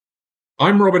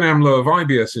I'm Robin Amler of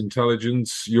IBS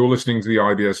Intelligence. You're listening to the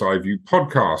IBS iView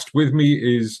podcast. With me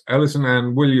is Ellison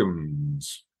Ann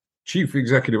Williams, Chief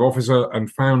Executive Officer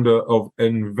and founder of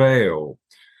Enveil.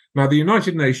 Now, the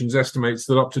United Nations estimates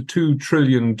that up to $2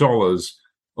 trillion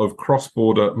of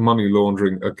cross-border money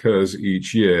laundering occurs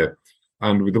each year.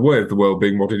 And with the way of the world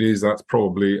being what it is, that's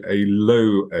probably a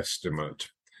low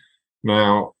estimate.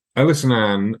 Now, Ellison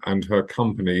Ann and her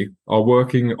company are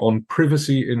working on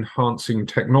privacy-enhancing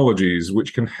technologies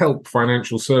which can help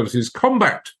financial services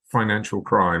combat financial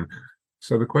crime.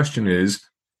 So the question is,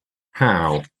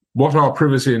 how? What are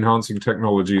privacy-enhancing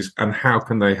technologies and how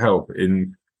can they help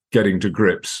in getting to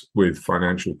grips with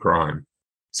financial crime?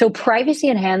 So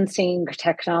privacy-enhancing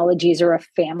technologies are a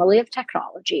family of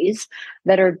technologies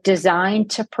that are designed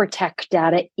to protect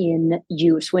data in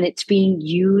use when it's being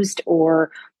used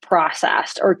or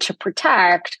processed, or to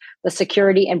protect the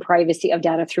security and privacy of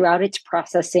data throughout its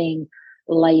processing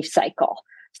life cycle.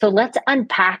 So let's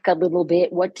unpack a little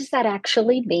bit. What does that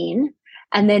actually mean?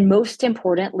 And then most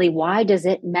importantly, why does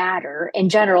it matter in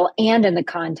general and in the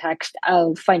context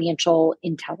of financial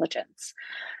intelligence?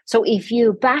 So if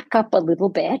you back up a little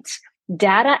bit,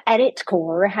 data at its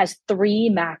core has three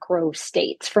macro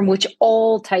states from which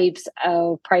all types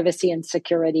of privacy and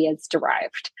security is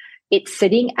derived. It's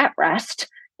sitting at rest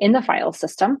in the file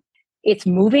system, it's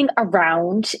moving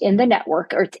around in the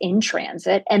network, or it's in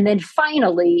transit, and then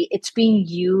finally, it's being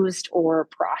used or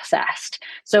processed.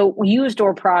 So used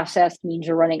or processed means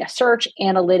you're running a search,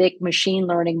 analytic, machine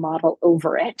learning model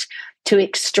over it to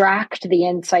extract the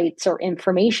insights or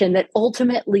information that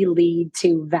ultimately lead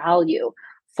to value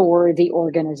for the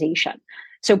organization.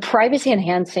 So privacy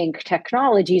enhancing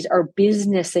technologies are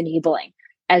business enabling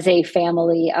as a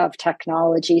family of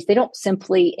technologies. They don't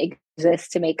simply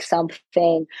exist to make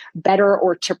something better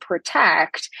or to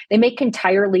protect. They make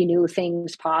entirely new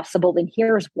things possible, and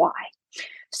here's why.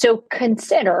 So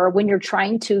consider when you're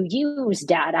trying to use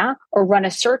data or run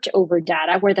a search over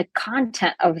data where the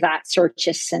content of that search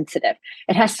is sensitive.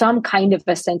 It has some kind of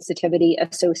a sensitivity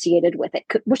associated with it,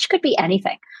 which could be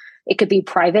anything. It could be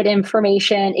private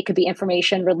information. It could be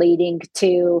information relating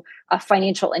to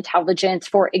financial intelligence,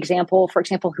 for example,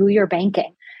 who you're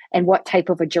banking and what type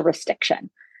of a jurisdiction.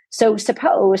 So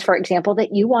suppose, for example,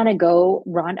 that you want to go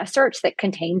run a search that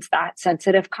contains that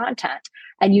sensitive content,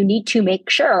 and you need to make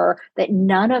sure that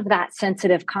none of that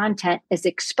sensitive content is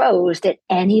exposed at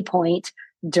any point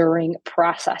during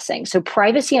processing. So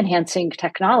privacy enhancing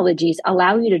technologies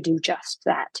allow you to do just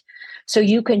that. So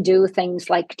you can do things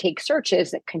like take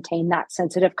searches that contain that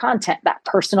sensitive content, that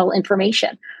personal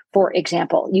information. For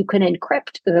example, you can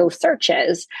encrypt those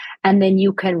searches and then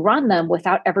you can run them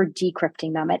without ever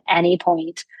decrypting them at any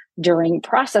point during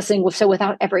processing. So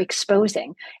without ever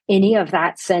exposing any of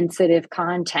that sensitive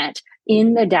content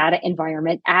in the data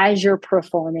environment as you're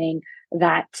performing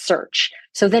that search.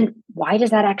 So then why does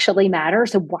that actually matter?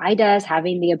 So why does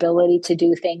having the ability to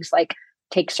do things like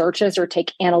take searches or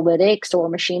take analytics or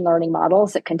machine learning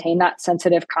models that contain that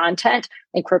sensitive content,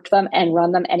 encrypt them and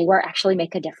run them anywhere actually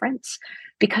make a difference?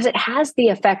 Because it has the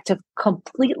effect of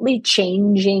completely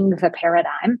changing the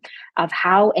paradigm of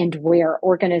how and where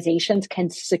organizations can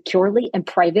securely and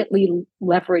privately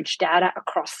leverage data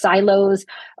across silos,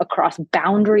 across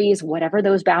boundaries, whatever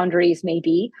those boundaries may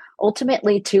be,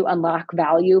 ultimately to unlock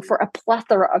value for a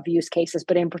plethora of use cases,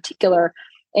 but in particular,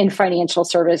 in financial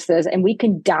services. And we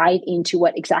can dive into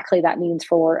what exactly that means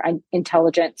for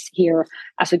intelligence here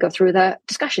as we go through the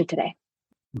discussion today.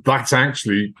 That's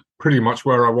actually pretty much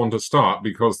where I want to start,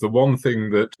 because the one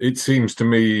thing that it seems to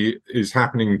me is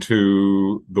happening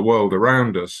to the world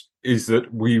around us is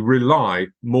that we rely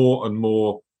more and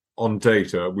more on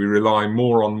data. We rely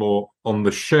more and more on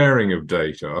the sharing of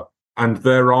data, and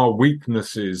there are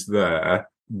weaknesses there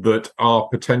that are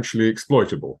potentially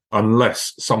exploitable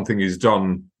unless something is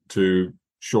done to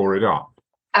shore it up.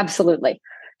 Absolutely.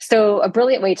 So a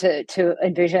brilliant way to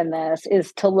envision this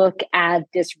is to look at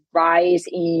this rise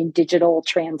in digital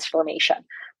transformation,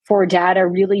 for data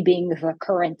really being the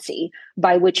currency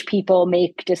by which people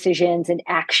make decisions and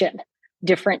action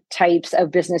different types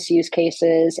of business use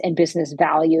cases and business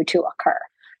value to occur.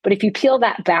 But if you peel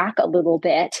that back a little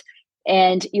bit,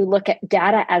 and you look at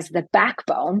data as the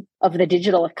backbone of the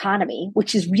digital economy,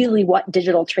 which is really what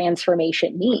digital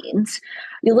transformation means,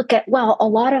 you look at, well, a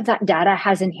lot of that data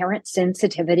has inherent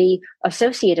sensitivity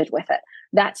associated with it.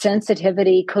 That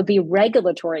sensitivity could be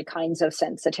regulatory kinds of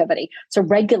sensitivity, so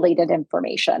regulated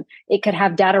information. It could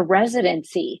have data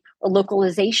residency or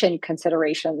localization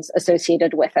considerations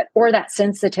associated with it, or that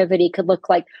sensitivity could look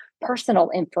like personal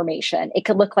information. It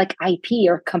could look like IP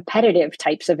or competitive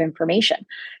types of information.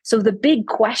 So the big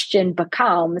question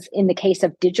becomes, in the case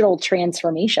of digital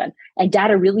transformation and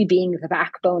data really being the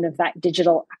backbone of that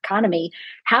digital economy,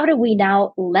 how do we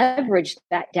now leverage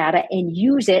that data and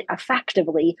use it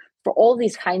effectively for all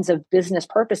these kinds of business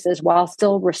purposes while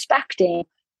still respecting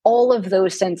all of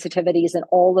those sensitivities and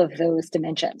all of those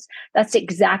dimensions? That's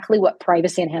exactly what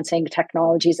privacy enhancing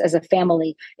technologies as a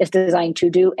family is designed to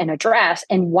do and address,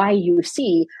 and why you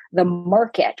see the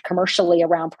market commercially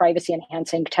around privacy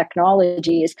enhancing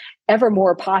technologies ever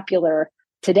more popular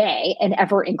today and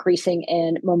ever increasing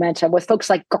in momentum, with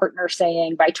folks like Gartner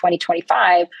saying by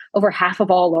 2025, over half of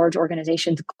all large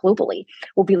organizations globally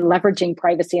will be leveraging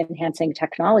privacy enhancing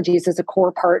technologies as a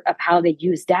core part of how they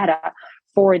use data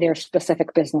for their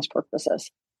specific business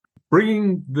purposes.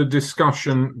 Bringing the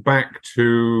discussion back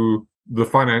to the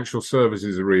financial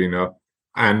services arena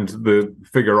and the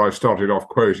figure I started off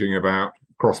quoting about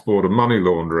cross-border money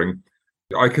laundering,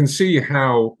 I can see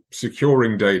how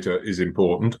securing data is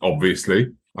important, obviously.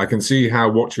 I can see how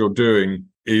what you're doing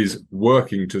is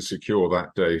working to secure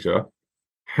that data.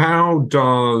 How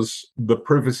does the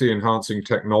privacy-enhancing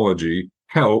technology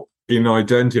help in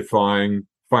identifying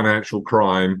financial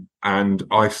crime and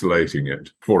isolating it,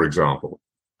 for example?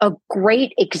 A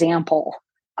great example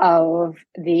of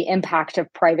the impact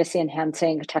of privacy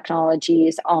enhancing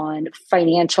technologies on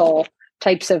financial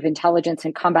types of intelligence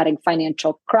and combating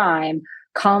financial crime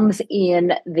comes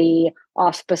in the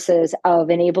auspices of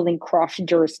enabling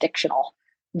cross-jurisdictional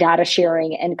data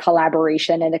sharing and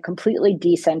collaboration in a completely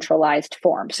decentralized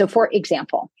form. So, for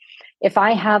example, if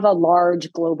I have a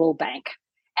large global bank,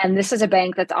 and this is a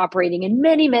bank that's operating in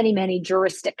many, many, many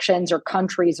jurisdictions or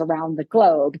countries around the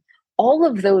globe, all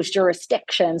of those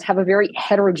jurisdictions have a very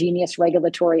heterogeneous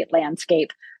regulatory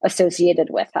landscape associated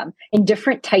with them in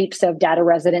different types of data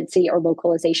residency or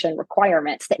localization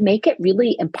requirements that make it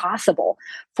really impossible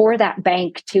for that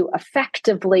bank to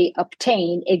effectively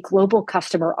obtain a global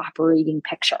customer operating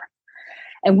picture.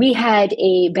 And we had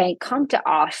a bank come to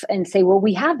us and say, well,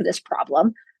 we have this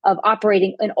problem of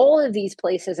operating in all of these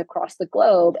places across the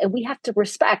globe, and we have to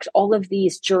respect all of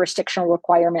these jurisdictional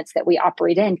requirements that we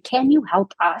operate in. Can you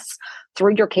help us,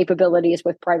 through your capabilities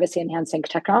with privacy enhancing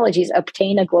technologies,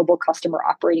 obtain a global customer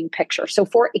operating picture? So,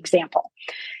 for example,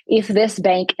 if this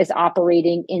bank is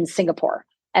operating in Singapore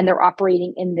and they're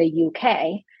operating in the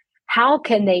UK, how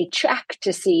can they check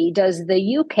to see, does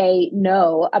the UK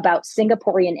know about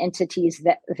Singaporean entities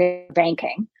that they're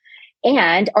banking?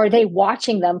 And are they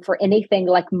watching them for anything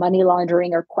like money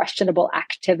laundering or questionable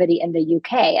activity in the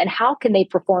UK? And how can they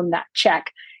perform that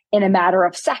check in a matter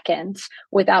of seconds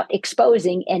without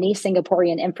exposing any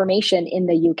Singaporean information in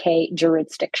the UK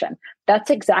jurisdiction?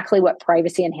 That's exactly what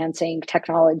privacy enhancing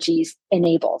technologies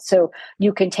enable. So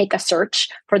you can take a search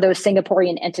for those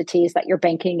Singaporean entities that you're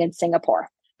banking in Singapore,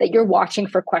 that you're watching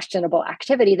for questionable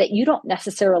activity that you don't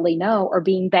necessarily know are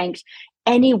being banked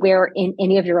anywhere in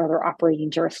any of your other operating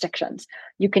jurisdictions.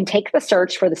 You can take the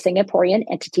search for the Singaporean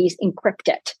entities, encrypt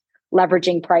it,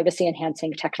 leveraging privacy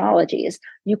enhancing technologies.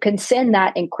 You can send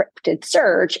that encrypted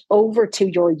search over to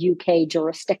your UK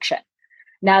jurisdiction.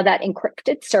 Now, that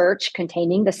encrypted search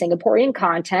containing the Singaporean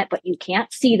content, but you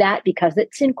can't see that because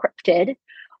it's encrypted,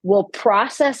 will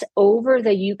process over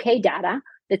the UK data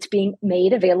that's being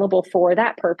made available for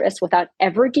that purpose without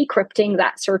ever decrypting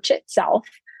that search itself.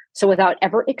 So without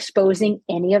ever exposing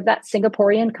any of that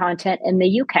Singaporean content in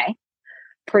the UK,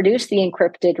 produce the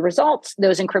encrypted results.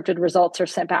 Those encrypted results are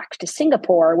sent back to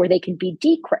Singapore, where they can be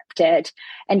decrypted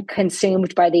and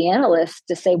consumed by the analysts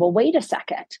to say, well, wait a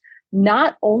second.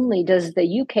 Not only does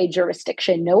the UK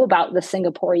jurisdiction know about the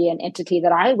Singaporean entity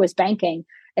that I was banking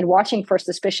and watching for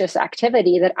suspicious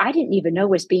activity that I didn't even know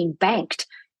was being banked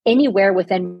anywhere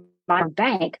within my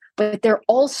bank, but they're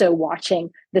also watching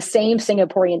the same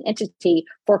Singaporean entity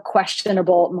for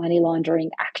questionable money laundering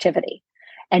activity.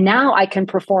 And now I can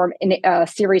perform a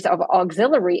series of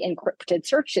auxiliary encrypted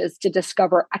searches to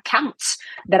discover accounts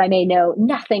that I may know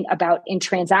nothing about in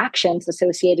transactions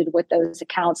associated with those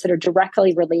accounts that are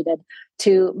directly related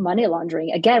to money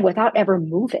laundering, again, without ever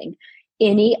moving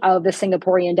any of the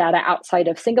Singaporean data outside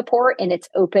of Singapore in its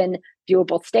open,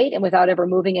 viewable state, and without ever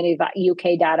moving any of that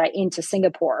UK data into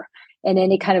Singapore in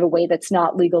any kind of a way that's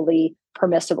not legally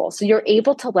permissible. So you're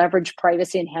able to leverage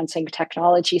privacy enhancing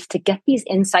technologies to get these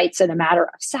insights in a matter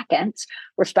of seconds,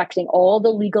 respecting all the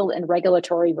legal and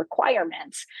regulatory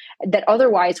requirements that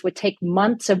otherwise would take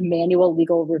months of manual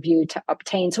legal review to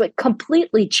obtain. So it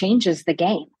completely changes the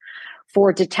game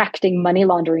for detecting money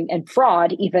laundering and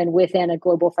fraud, even within a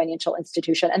global financial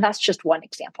institution. And that's just one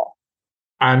example.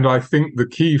 And I think the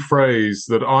key phrase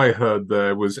that I heard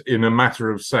there was in a matter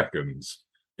of seconds.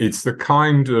 It's the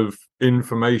kind of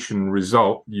information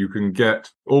result you can get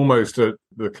almost at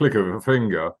the click of a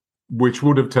finger, which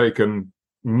would have taken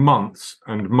months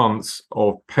and months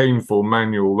of painful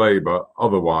manual labor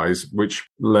otherwise, which,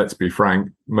 let's be frank,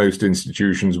 most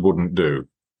institutions wouldn't do.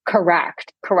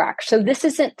 Correct. So this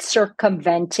isn't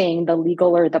circumventing the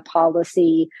legal or the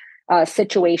policy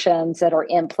situations that are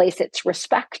in place. It's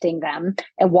respecting them.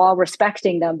 And while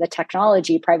respecting them, the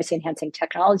technology, privacy enhancing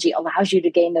technology, allows you to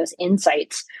gain those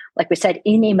insights, like we said,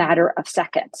 in a matter of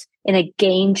seconds, in a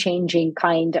game changing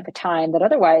kind of a time that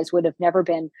otherwise would have never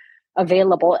been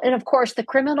available. And of course, the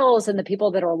criminals and the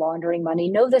people that are laundering money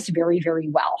know this very, very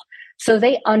well. So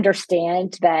they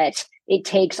understand that it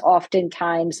takes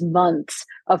oftentimes months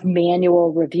of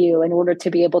manual review in order to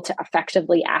be able to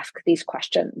effectively ask these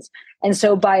questions. And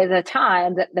so by the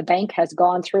time that the bank has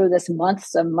gone through this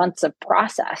months and months of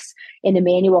process in a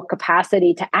manual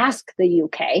capacity to ask the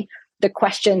UK the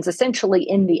questions essentially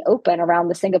in the open around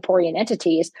the Singaporean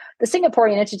entities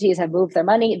have moved their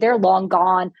money. They're long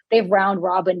gone. They've round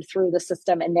robin through the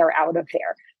system and they're out of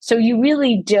there. So you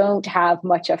really don't have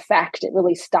much effect at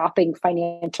really stopping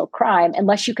financial crime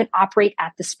unless you can operate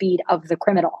at the speed of the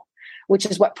criminal, which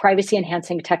is what privacy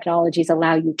enhancing technologies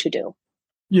allow you to do.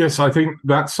 Yes, I think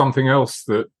that's something else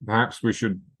that perhaps we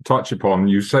should touch upon.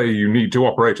 You say you need to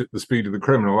operate at the speed of the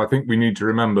criminal. I think we need to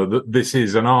remember that this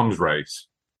is an arms race.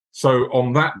 So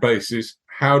on that basis,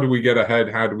 how do we get ahead?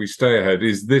 How do we stay ahead?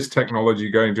 Is this technology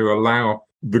going to allow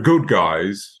the good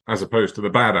guys, as opposed to the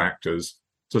bad actors,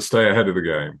 to stay ahead of the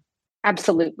game?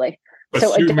 Absolutely.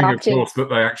 Assuming, of course, that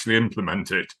they actually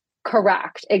implement it.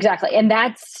 Correct. Exactly. And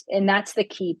that's the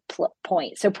key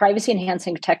point. So privacy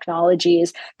enhancing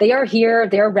technologies, they are here,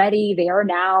 they're ready, they are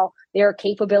now. There are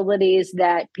capabilities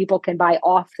that people can buy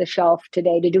off the shelf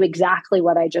today to do exactly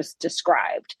what I just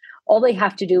described. All they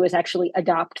have to do is actually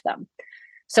adopt them.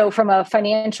 So from a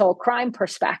financial crime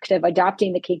perspective,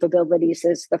 adopting the capabilities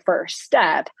is the first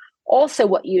step. Also,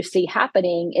 what you see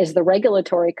happening is the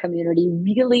regulatory community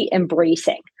really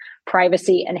embracing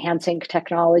privacy enhancing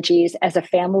technologies as a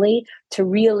family to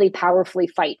really powerfully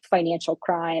fight financial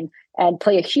crime and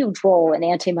play a huge role in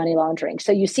anti-money laundering.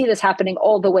 So you see this happening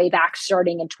all the way back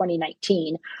starting in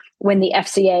 2019 when the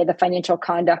FCA, the Financial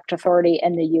Conduct Authority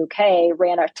in the UK,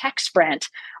 ran a tech sprint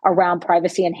around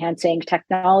privacy enhancing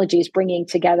technologies, bringing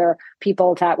together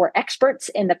people that were experts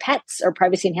in the PETS or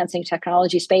privacy enhancing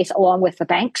technology space, along with the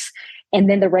banks, and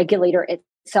then the regulator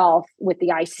itself with the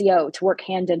ICO to work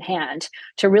hand in hand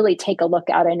to really take a look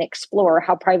at and explore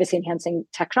how privacy enhancing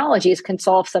technologies can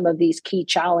solve some of these key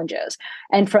challenges.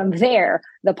 And from there,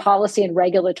 the policy and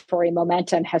regulatory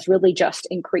momentum has really just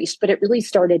increased, but it really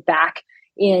started back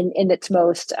in its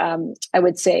most, I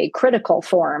would say, critical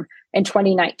form in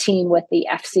 2019 with the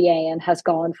FCA and has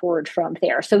gone forward from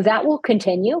there. So that will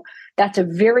continue. That's a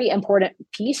very important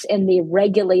piece in the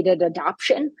regulated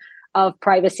adoption of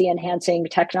privacy enhancing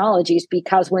technologies,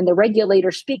 because when the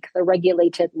regulators speak, the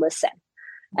regulated listen.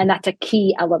 And that's a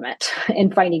key element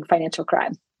in fighting financial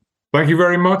crime. Thank you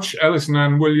very much, Ellison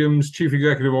Ann Williams, Chief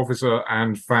Executive Officer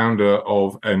and founder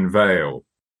of Enveil.